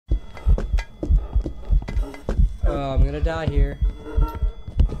Oh, I'm gonna die here.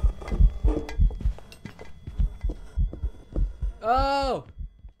 Oh!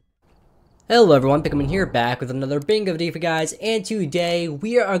 Hello everyone, Pikmin here, back with another bingo video for you guys, and today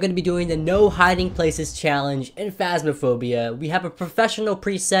we are going to be doing the No Hiding Places challenge in Phasmophobia. We have a professional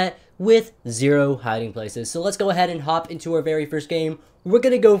preset with 0 hiding places, so let's go ahead and hop into our very first game. We're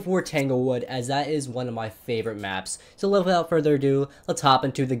going to go for Tanglewood, as that is one of my favorite maps. So without further ado, let's hop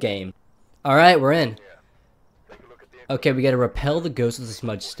into the game. Alright, we're in. Okay, we gotta repel the ghost with the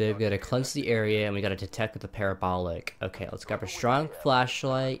smudge stick, we gotta cleanse the area, and we gotta detect with the parabolic. Okay, let's grab a strong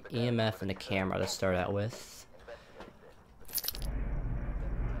flashlight, EMF, and a camera to start out with.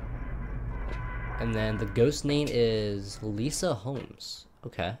 And then the ghost name is Lisa Holmes.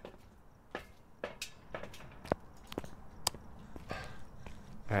 Okay.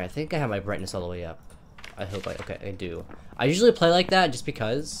 Alright, I think I have my brightness all the way up. I hope okay, I do. I usually play like that just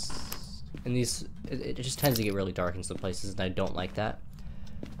because in these, it just tends to get really dark in some places, and I don't like that.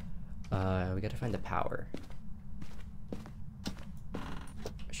 We gotta find the power.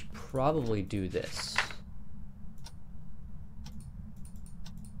 I should probably do this.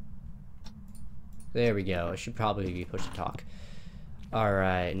 There we go. I should probably be pushed to talk.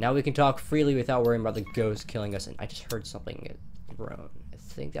 Alright, now we can talk freely without worrying about the ghost killing us. And I just heard something groan. I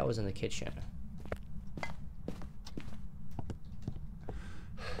think that was in the kitchen.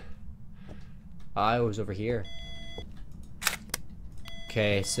 I was over here.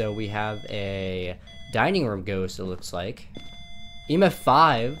 Okay, so we have a dining room ghost, it looks like. EMF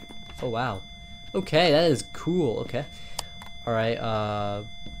 5. Oh, wow. Okay, that is cool. Okay. Alright,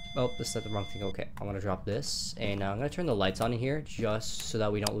 oh, this is the wrong thing. Okay, I'm gonna drop this. And I'm gonna turn the lights on in here just so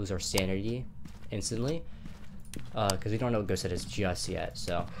that we don't lose our sanity instantly. Because we don't know what ghost it is just yet,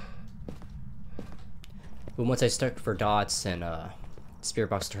 so. But once I start for dots and spirit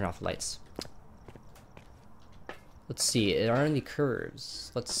box, turn off the lights. Let's see, are there any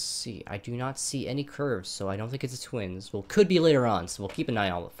curves? Let's see, I do not see any curves, so I don't think it's a twins. Well, could be later on, so we'll keep an eye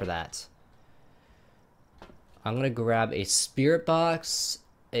out for that. I'm gonna grab a spirit box,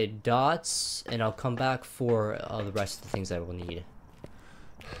 a dots, and I'll come back for the rest of the things I will need.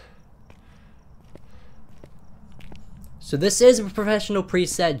 So this is a professional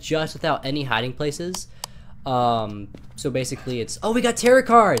preset just without any hiding places. So basically it's, oh, we got tarot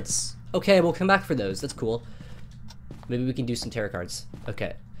cards! Okay, we'll come back for those, that's cool. Maybe we can do some tarot cards.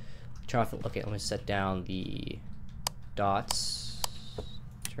 Okay. Turn off the, okay, let me set down the dots.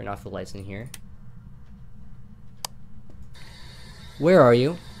 Turn off the lights in here. Where are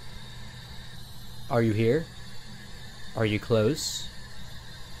you? Are you here? Are you close?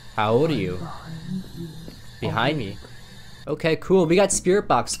 How old are you? Behind me. Okay, cool. We got spirit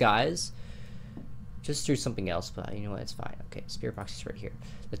box, guys. Just do something else, but you know what? It's fine. Okay, spirit box is right here.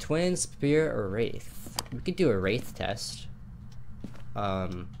 The twin, spirit, or wraith. We could do a wraith test.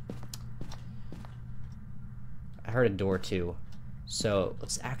 I heard a door too. So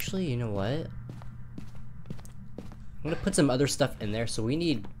let's actually, you know what? I'm gonna put some other stuff in there. So we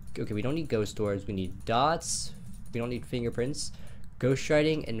need, okay, we don't need ghost doors. We need dots. We don't need fingerprints. Ghost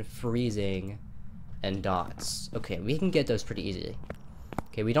writing and freezing and dots. Okay, we can get those pretty easily.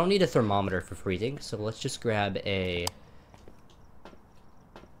 Okay, we don't need a thermometer for freezing, so let's just grab a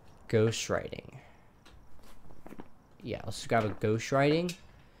ghost writing. Yeah, let's just grab a ghost writing.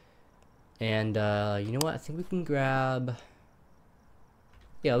 And, you know what? I think we can grab...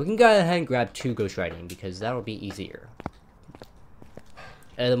 Yeah, we can go ahead and grab 2 ghost writing, because that'll be easier.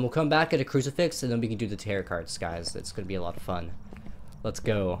 And then we'll come back at a crucifix, and then we can do the tarot cards, guys. It's gonna be a lot of fun. Let's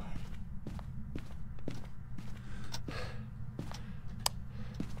go.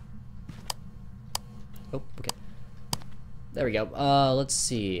 Oh, okay. There we go. Let's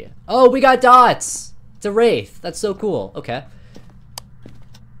see. Oh, we got dots! It's a wraith. That's so cool. Okay.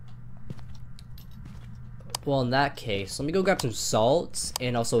 Well, in that case, let me go grab some salt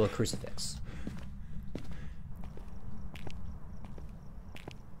and also a crucifix.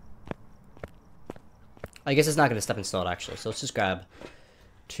 I guess it's not going to step in salt, actually. So let's just grab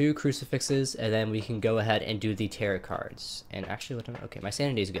 2 crucifixes, and then we can go ahead and do the tarot cards. And actually, okay, my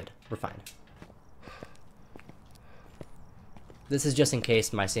sanity is good. We're fine. This is just in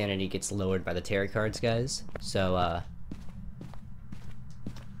case my sanity gets lowered by the tarot cards, guys. So,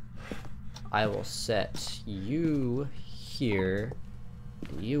 I will set you here,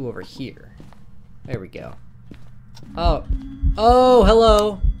 and you over here. There we go. Oh,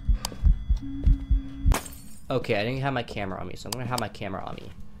 hello! Okay, I didn't have my camera on me, so I'm gonna have my camera on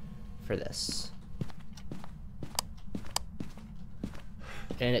me for this.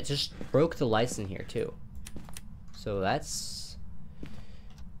 And it just broke the lights in here, too. So that's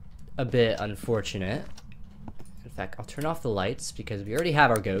a bit unfortunate. fact, I'll turn off the lights because we already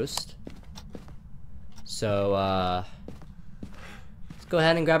have our ghost. So, let's go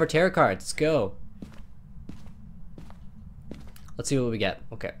ahead and grab our tarot cards. Let's go. Let's see what we get.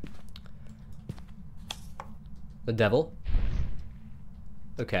 Okay. The devil.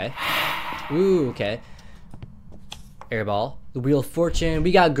 Okay. Ooh, okay. Airball. The Wheel of Fortune.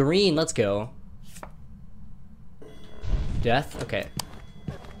 We got green. Let's go. Death. Okay.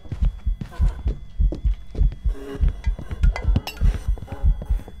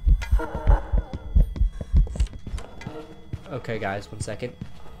 Okay, guys. 1 second.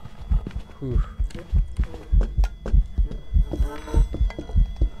 Whew.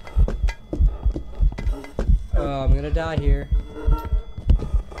 Oh, I'm gonna die here.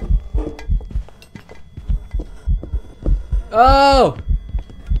 Oh!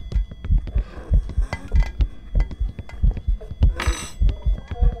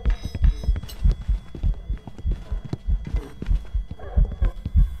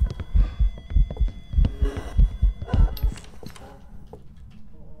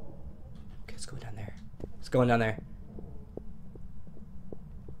 Okay, let's go down there. Let's go down there.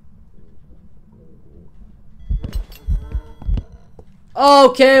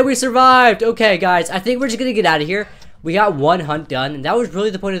 Okay, we survived. Okay, guys, I think we're just gonna get out of here. We got one hunt done, and that was really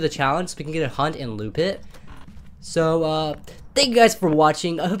the point of the challenge, so we can get a hunt and loop it. So, thank you guys for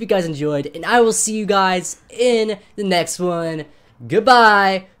watching. I hope you guys enjoyed, and I will see you guys in the next one.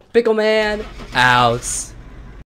 Goodbye. Pickle Man out.